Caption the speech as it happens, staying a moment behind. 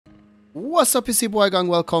What's up, PC boy gang?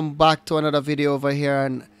 Welcome back to another video over here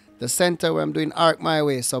in the center where I'm doing Arc My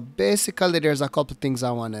Way. So basically there's a couple things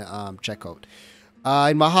I want to check out.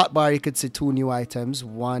 In my hotbar you could see two new items.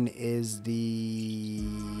 One is the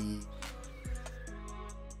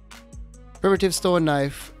primitive stone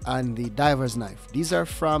knife and the diver's knife. These are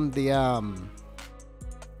from the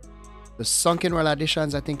Sunken World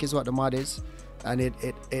Editions, I think is what the mod is. And it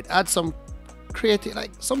adds some creative,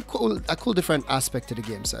 like a cool different aspect to the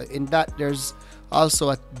game. So in that there's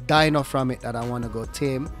also a dino from it that I want to go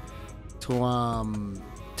tame to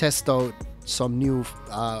test out some new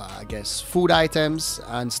I guess food items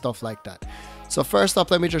and stuff like that. So first up,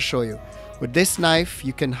 let me just show you. With this knife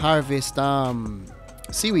you can harvest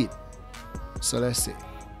seaweed. So let's see,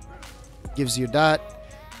 gives you that.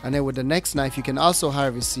 And then with the next knife you can also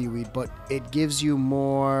harvest seaweed, but it gives you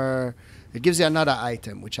more. It gives you another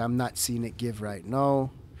item, which I'm not seeing it give right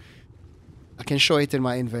now. I can show it in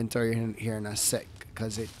my inventory here in a sec,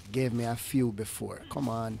 because it gave me a few before. Come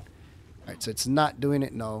on. Alright, so it's not doing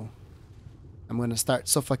it now. I'm going to start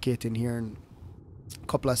suffocating here in a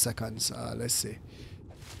couple of seconds. Let's see.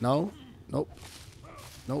 No? Nope.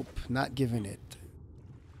 Nope. Not giving it.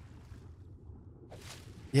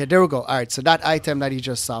 Yeah, there we go. Alright, so that item that you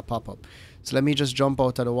just saw pop up. So let me just jump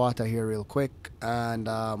out of the water here real quick and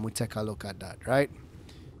we take a look at that, right?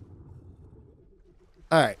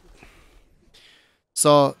 Alright.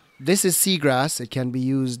 So this is seagrass. It can be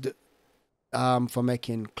used for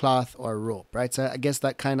making cloth or rope, right? So I guess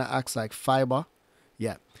that kind of acts like fiber.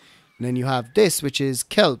 Yeah. And then you have this, which is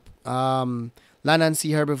kelp. Land and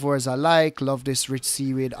sea herbivores alike love this rich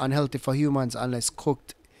seaweed, unhealthy for humans unless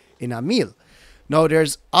cooked in a meal. Now,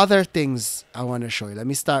 there's other things I want to show you. Let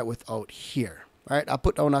me start with out here. All right, I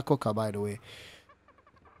put down a cooker, by the way.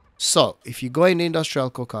 So, if you go in the industrial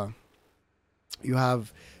cooker, you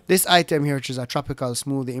have this item here, which is a tropical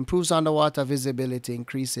smoothie. Improves underwater visibility,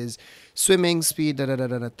 increases swimming speed,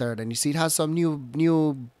 third. And you see it has some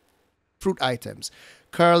new fruit items.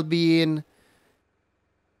 Curl bean,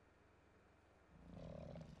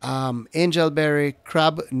 angelberry,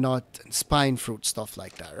 crab nut, spine fruit, stuff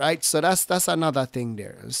like that, right? So that's another thing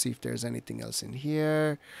there. Let's see if there's anything else in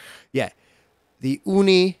here. Yeah, the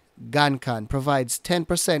uni gankan provides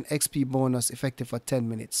 10% XP bonus effective for 10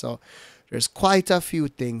 minutes. So there's quite a few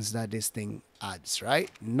things that this thing adds, right?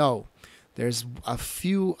 No, there's a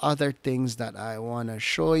few other things that I want to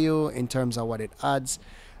show you in terms of what it adds.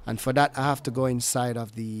 And for that I have to go inside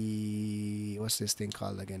of the, what's this thing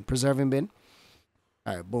called again, preserving bin.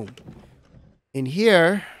 All right, boom. In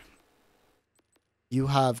here, you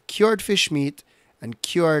have cured fish meat and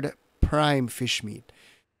cured prime fish meat.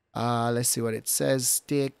 Let's see what it says.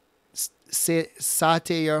 Sate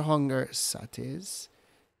your hunger. Sates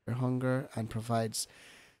your hunger and provides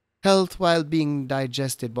health while being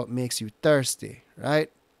digested, but makes you thirsty, right?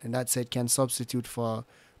 And that said can substitute for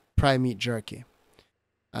prime meat jerky.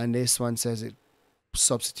 And this one says it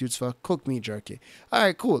substitutes for cooked meat jerky. All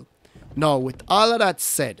right, cool. Now, with all of that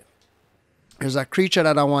said, there's a creature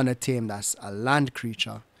that I want to tame that's a land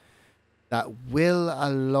creature that will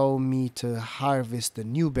allow me to harvest the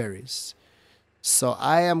new berries. So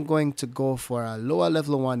I am going to go for a lower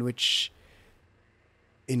level one, which,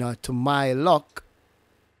 you know, to my luck,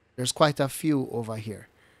 there's quite a few over here.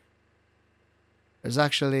 There's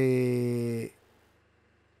actually,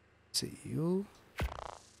 let's see, you.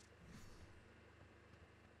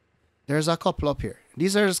 There's a couple up here.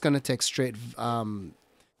 These are just going to take straight. I'm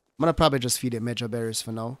going to probably just feed it major berries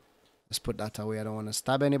for now. Let's put that away. I don't want to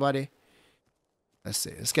stab anybody. Let's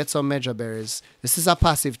see. Let's get some major berries. This is a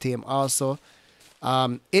passive tame also.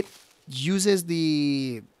 It uses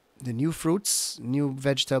the new fruits, new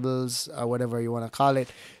vegetables, or whatever you want to call it.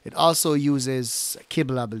 It also uses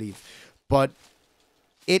kibble, I believe. But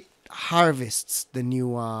it harvests the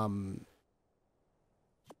new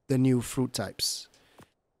fruit types.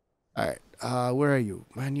 Alright, where are you?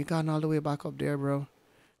 Man, you gone all the way back up there, bro.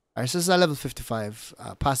 Alright, so this is a level 55,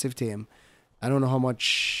 passive tame. I don't know how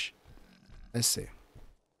much. Let's see.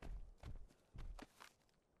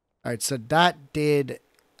 Alright, so that did.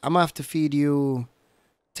 I'm gonna have to feed you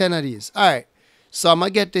 10 of these. Alright, so I'm gonna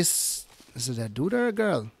get this. Is it a dude or a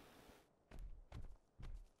girl?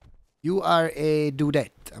 You are a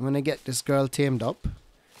dudette. I'm gonna get this girl tamed up.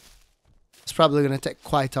 It's probably gonna take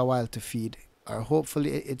quite a while to feed. Or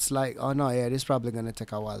hopefully it's like, oh no, yeah, it's probably going to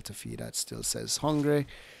take a while to feed. That still says hungry.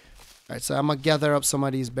 Alright, so I'm going to gather up some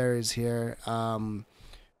of these berries here.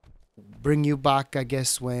 Bring you back, I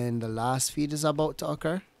guess, when the last feed is about to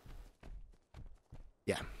occur.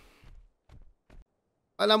 Yeah.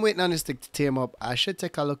 While I'm waiting on this thing to tame up, I should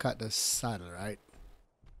take a look at the saddle, right?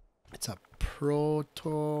 It's a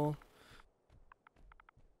Protoceratops.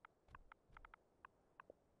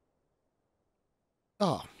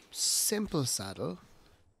 Oh, simple saddle.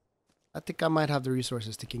 I think I might have the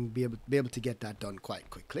resources to be able to get that done quite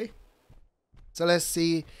quickly. So let's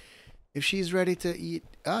see if she's ready to eat.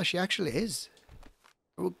 Ah, she actually is.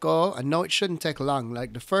 Here we go. I know it shouldn't take long.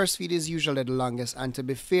 Like the first feed is usually the longest, and to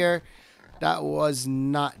be fair, that was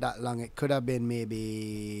not that long. It could have been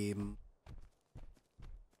maybe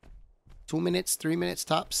 2 minutes, 3 minutes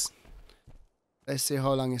tops. Let's see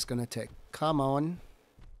how long it's gonna take. Come on.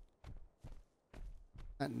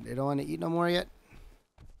 And they don't want to eat no more yet.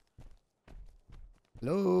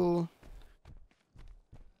 Hello?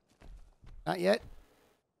 Not yet?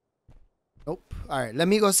 Nope. Alright, let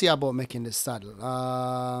me go see about making this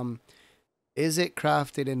saddle. Is it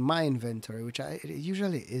crafted in my inventory? Which it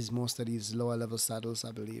usually is most of these lower level saddles,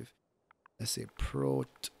 I believe. Let's say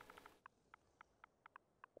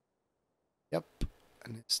Yep.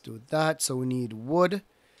 And let's do that. So we need wood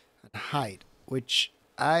and hide, which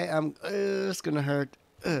I am... it's gonna hurt.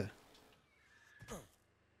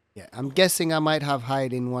 Yeah, I'm guessing I might have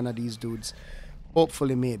hide in one of these dudes.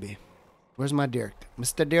 Hopefully, maybe. Where's my Dirk?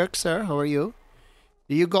 Mr. Dirk, sir, how are you?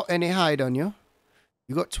 Do you got any hide on you?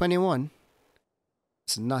 You got 21?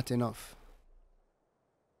 It's not enough.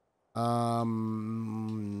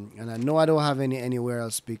 And I know I don't have any anywhere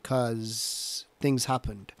else because things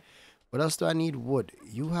happened. What else do I need? Wood.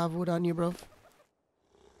 You have wood on you, bro?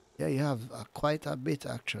 Yeah, you have quite a bit,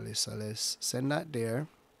 actually. So let's send that there.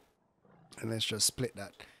 And let's just split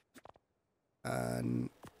that. And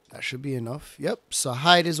that should be enough. Yep. So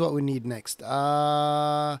hide is what we need next.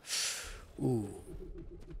 Ooh.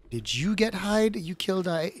 Did you get hide? You killed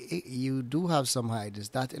you do have some hide. Is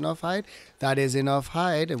that enough hide? That is enough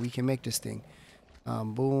hide, and we can make this thing.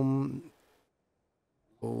 Boom.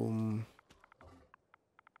 Boom.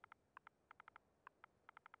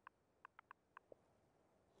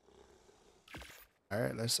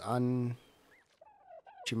 Alright, let's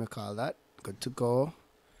call that. Good to go.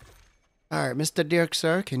 Alright, Mr. Dirk,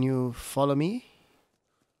 sir, can you follow me?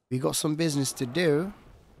 We got some business to do.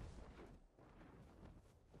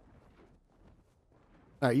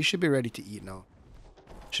 Alright, you should be ready to eat now.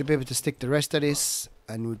 Should be able to stick the rest of this,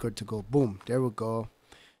 and we're good to go. Boom, there we go.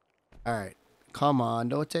 Alright, come on,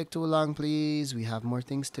 don't take too long, please. We have more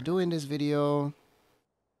things to do in this video.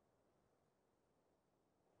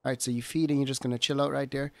 Alright, so you feed and you're just gonna chill out right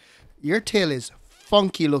there. Your tail is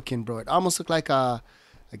funky looking, bro. It almost looks like a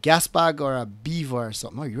gas bag or a beaver or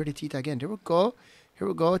something. Oh, you ready to eat again? There we go. Here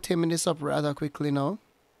we go. Taming this up rather quickly now.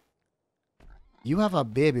 You have a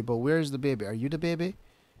baby, but where's the baby? Are you the baby?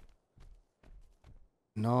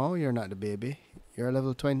 No, you're not the baby. You're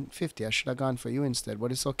level 50. I should have gone for you instead,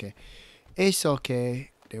 but it's okay. It's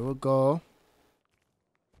okay. There we go.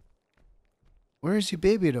 Where is your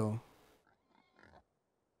baby, though?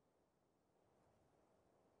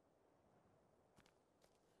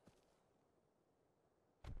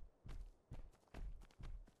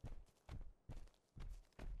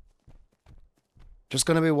 Just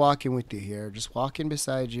gonna be walking with you here. Just walking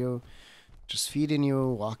beside you. Just feeding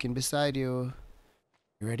you. Walking beside you.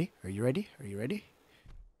 You ready? Are you ready? Are you ready?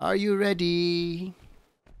 Are you ready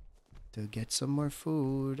to get some more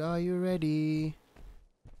food? Are you ready?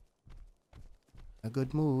 A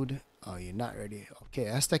good mood. Oh, you're not ready. Okay,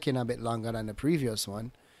 that's taking a bit longer than the previous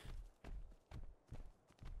one.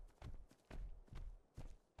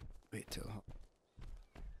 Wait till...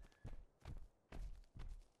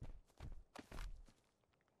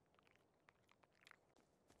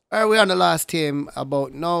 Alright, we're on the last tame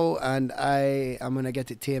about now, and I am going to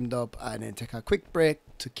get it tamed up and then take a quick break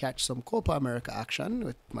to catch some Copa America action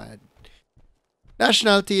with my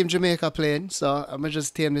national team Jamaica playing. So I'm going to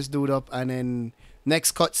just tame this dude up, and then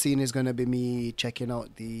next cutscene is going to be me checking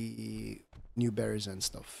out the new berries and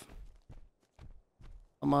stuff.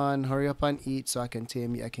 Come on, hurry up and eat so I can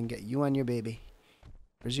tame you. I can get you and your baby.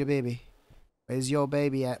 Where's your baby? Where's your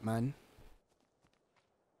baby at, man?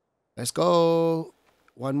 Let's go.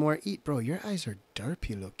 One more eat, bro. Your eyes are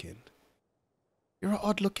derpy looking. You're an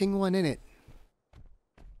odd looking one, innit?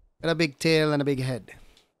 Got a big tail and a big head.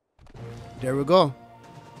 There we go.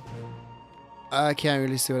 I can't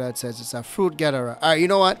really see what that says. It's a fruit gatherer. Alright, you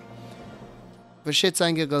know what? For shits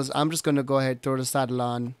and giggles, I'm just gonna go ahead, throw the saddle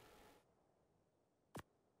on,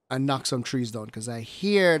 and knock some trees down, because I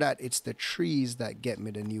hear that it's the trees that get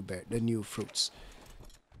me the new fruits.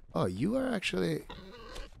 Oh, you are actually...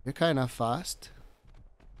 You're kind of fast.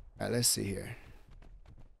 Alright, let's see here.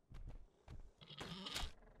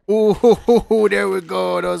 Ooh, there we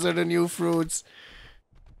go. Those are the new fruits.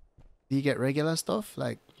 Do you get regular stuff?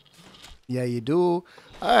 Like, yeah, you do.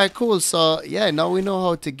 Alright, cool. So, yeah, now we know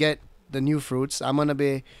how to get the new fruits. I'm going to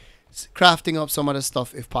be crafting up some of the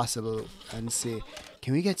stuff if possible and see,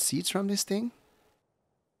 can we get seeds from this thing?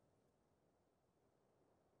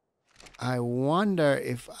 I wonder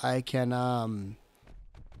if I can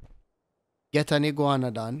get an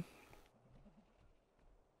iguanodon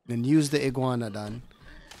and use the iguanodon,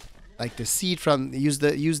 like the seed from use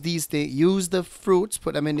the fruits,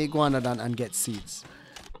 put them in the iguanodon and get seeds.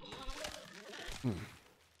 What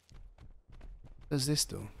does this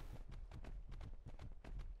do?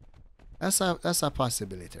 That's a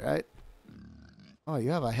possibility, right? Oh,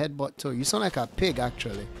 you have a headbutt too. You sound like a pig,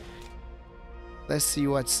 actually. Let's see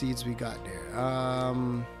what seeds we got there.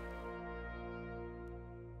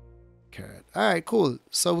 Carrot. All right, cool.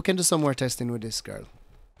 So we can do some more testing with this girl.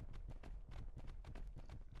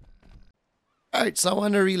 All right, so I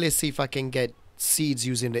want to really see if I can get seeds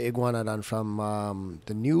using the iguanodon from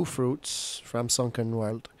the new fruits from Sunken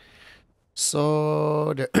World.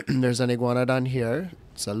 So there's an iguanodon here.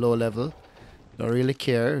 It's a low level. Don't really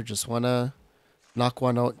care. Just want to knock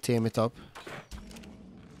one out, tame it up.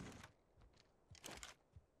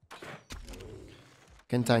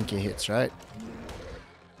 Can tank your hits, right?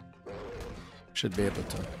 Should be able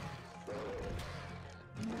to.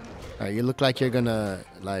 Alright, you look like you're gonna,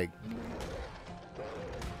 like...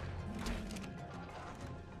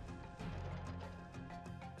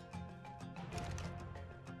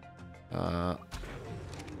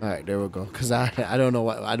 Alright, there we go. Cause I don't know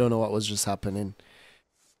what was just happening.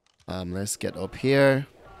 Let's get up here.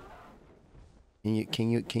 Can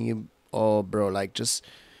you oh bro, like just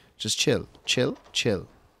chill.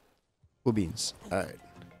 Who beans? Alright.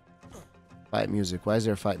 Fight music. Why is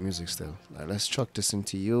there fight music still? Alright, let's chuck this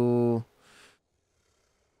into you.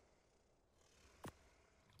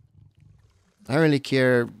 I don't really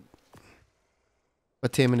care for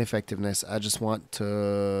taming effectiveness. I just want to...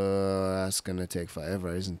 That's gonna take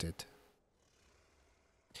forever, isn't it?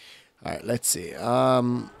 Alright, let's see.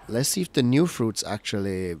 Let's see if the new fruits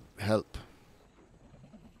actually help.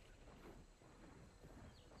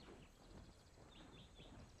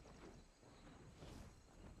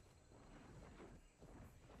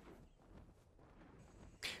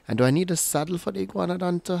 And do I need a saddle for the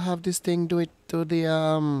iguanodon to have this thing do it to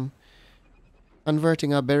the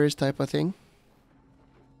converting our berries type of thing?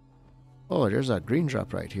 Oh, there's a green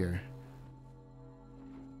drop right here.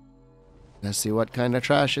 Let's see what kind of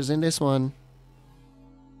trash is in this one.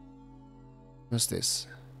 What's this?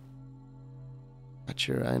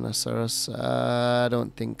 Rhinoceros. I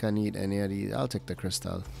don't think I need any of these. I'll take the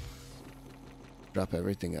crystal. Drop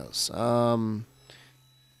everything else. One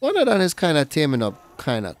of them is kind of taming up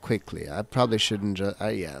kind of quickly. I probably shouldn't just...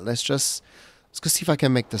 yeah, let's go see if I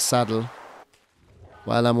can make the saddle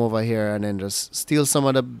while I'm over here, and then just steal some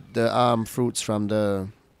of the fruits from the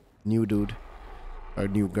new dude. Or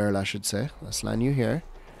new girl, I should say. Let's land you here.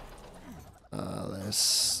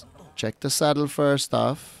 Let's check the saddle first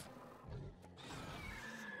off.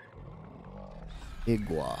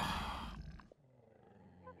 Igua.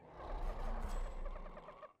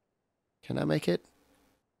 Can I make it?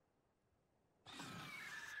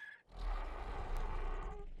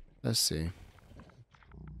 Let's see.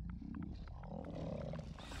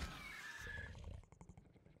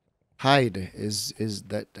 Hide is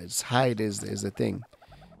the thing.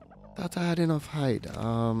 Thought I had enough hide.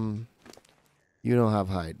 You don't have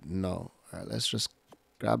hide. No. Alright, let's just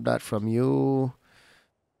grab that from you.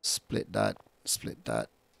 Split that.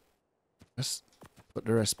 Let's put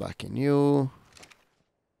the rest back in you.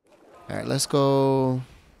 Alright, let's go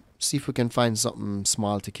see if we can find something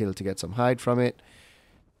small to kill to get some hide from it.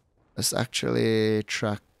 Let's actually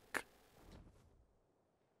track.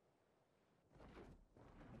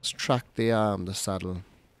 Let's track the saddle.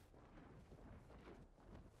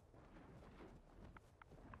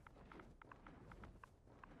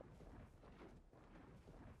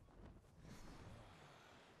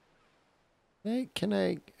 Hey, can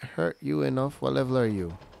I hurt you enough? What level are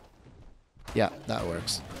you? Yeah, that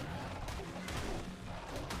works.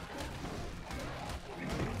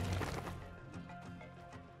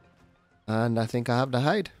 And I think I have the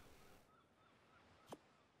hide.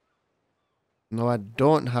 No, I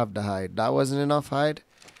don't have the hide. That wasn't enough hide.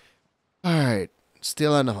 Alright,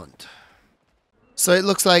 still on the hunt. So it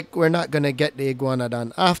looks like we're not going to get the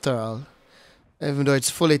iguanodon after all. Even though it's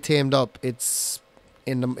fully tamed up, it's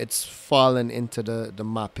fallen into the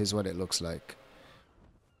map is what it looks like.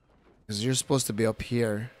 Because you're supposed to be up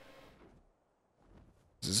here.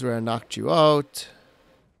 This is where I knocked you out.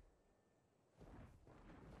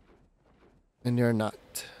 And you're not.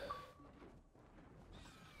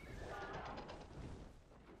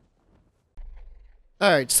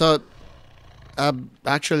 Alright, so I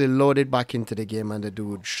actually loaded back into the game and the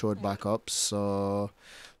dude showed back up. So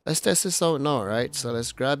let's test this out now, right? So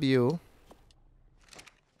let's grab you.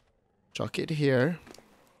 Chuck it here.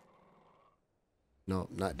 No,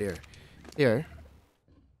 not there. Here.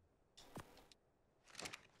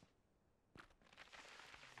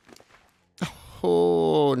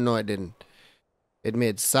 Oh, no, it didn't. It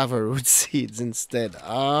made Savaroot seeds instead.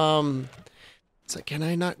 So can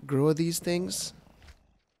I not grow these things?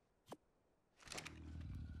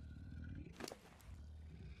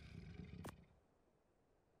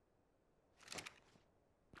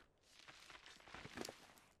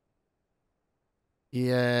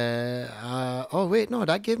 Yeah. Oh, wait, no,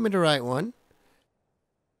 that gave me the right one.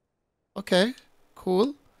 Okay,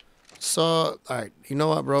 cool. So, alright, you know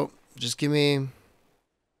what, bro? Just give me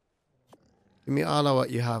all of what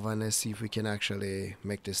you have and let's see if we can actually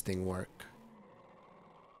make this thing work.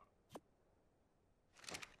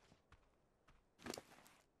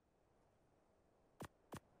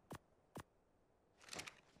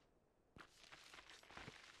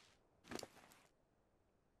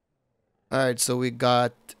 Alright, so we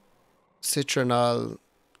got citronal.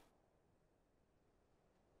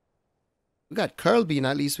 We got curl bean,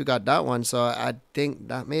 at least we got that one. So I think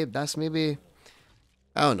that's maybe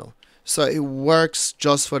I don't know. So it works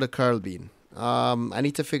just for the curl bean. I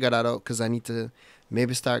need to figure that out because I need to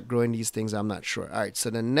maybe start growing these things. I'm not sure. All right. So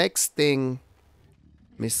the next thing,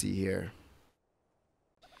 let me see here.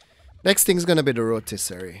 Next thing is gonna be the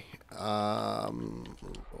rotisserie.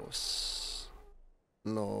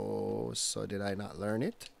 No. So did I not learn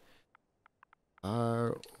it?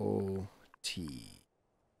 R-O-T.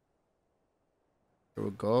 Here we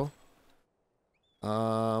go.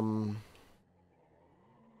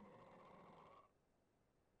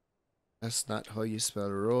 That's not how you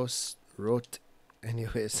spell rot.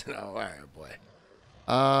 Anyways, no, alright, boy.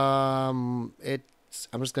 I'm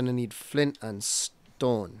just gonna need flint and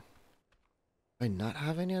stone. Do I not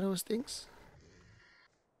have any of those things?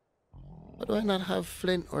 Why do I not have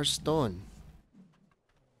flint or stone?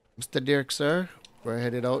 Mr. Dirk, sir, we're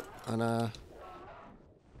headed out on a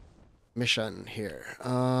mission here.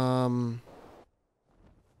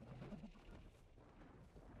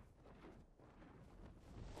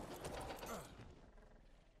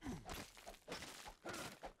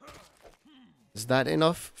 Is that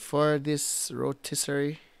enough for this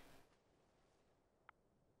rotisserie?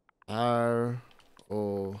 R-O-T.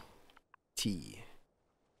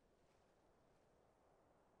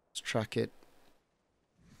 Let's track it.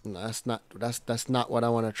 No, that's not what I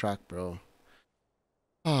want to track, bro.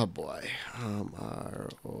 Oh boy.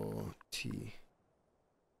 R-O-T.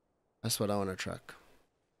 That's what I want to track.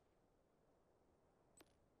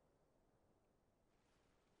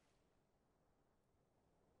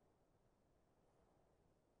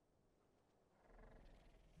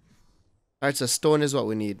 Alright, so stone is what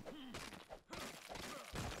we need.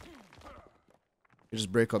 You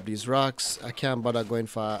just break up these rocks. I can't bother going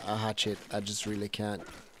for a hatchet. I just really can't.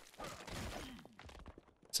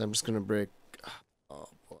 So I'm just gonna break. Oh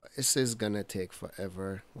boy, this is gonna take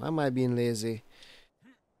forever. Why am I being lazy? I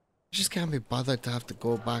just can't be bothered to have to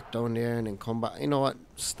go back down there and then come back. You know what?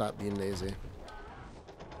 Stop being lazy.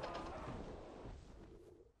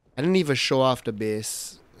 I didn't even show off the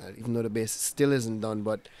base, even though the base still isn't done,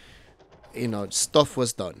 but you know, stuff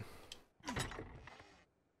was done.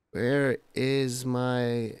 Where is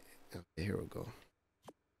my... Okay, here we go.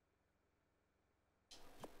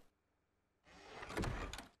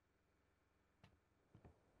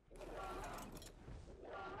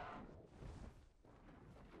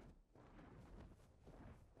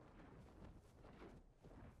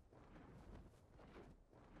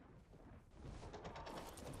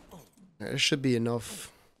 There should be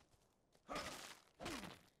enough.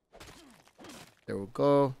 There we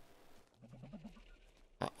go.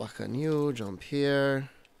 What can you jump here?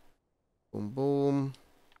 Boom, boom.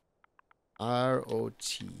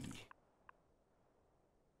 R-O-T.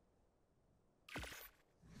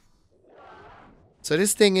 So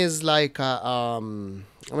this thing is like, I'm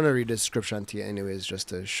gonna read the description to you anyways, just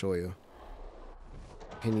to show you.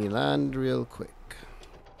 Can you land real quick?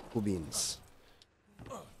 Cool beans.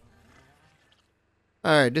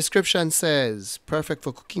 Alright, description says, perfect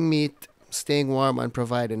for cooking meat, staying warm and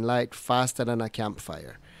providing light faster than a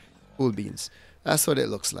campfire. Cool beans. That's what it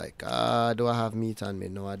looks like. Do I have meat on me?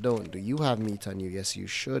 No, I don't. Do you have meat on you? Yes, you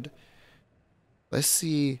should. Let's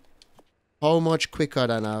see how much quicker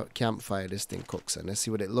than a campfire this thing cooks. And let's see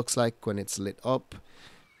what it looks like when it's lit up.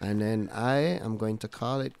 And then I am going to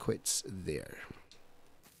call it quits there.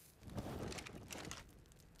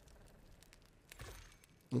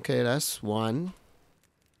 Okay, that's one.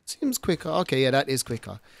 Seems quicker. Okay, yeah, that is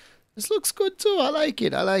quicker. This looks good too. I like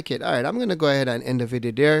it. I like it. All right, I'm gonna go ahead and end the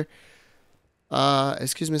video there.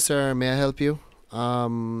 Excuse me, sir. May I help you?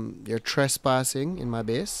 You're trespassing in my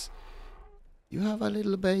base. You have a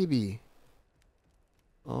little baby.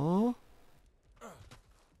 Oh,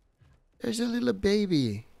 there's a little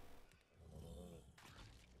baby.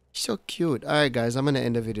 So cute. Alright guys, I'm going to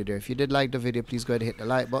end the video there. If you did like the video, please go ahead and hit the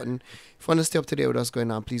like button. If you want to stay up to date with what's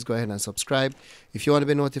going on, please go ahead and subscribe. If you want to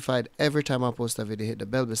be notified every time I post a video, hit the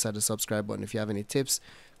bell beside the subscribe button. If you have any tips,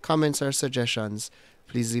 comments or suggestions,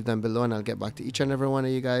 please leave them below and I'll get back to each and every one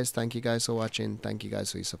of you guys. Thank you guys for watching. Thank you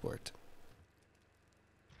guys for your support.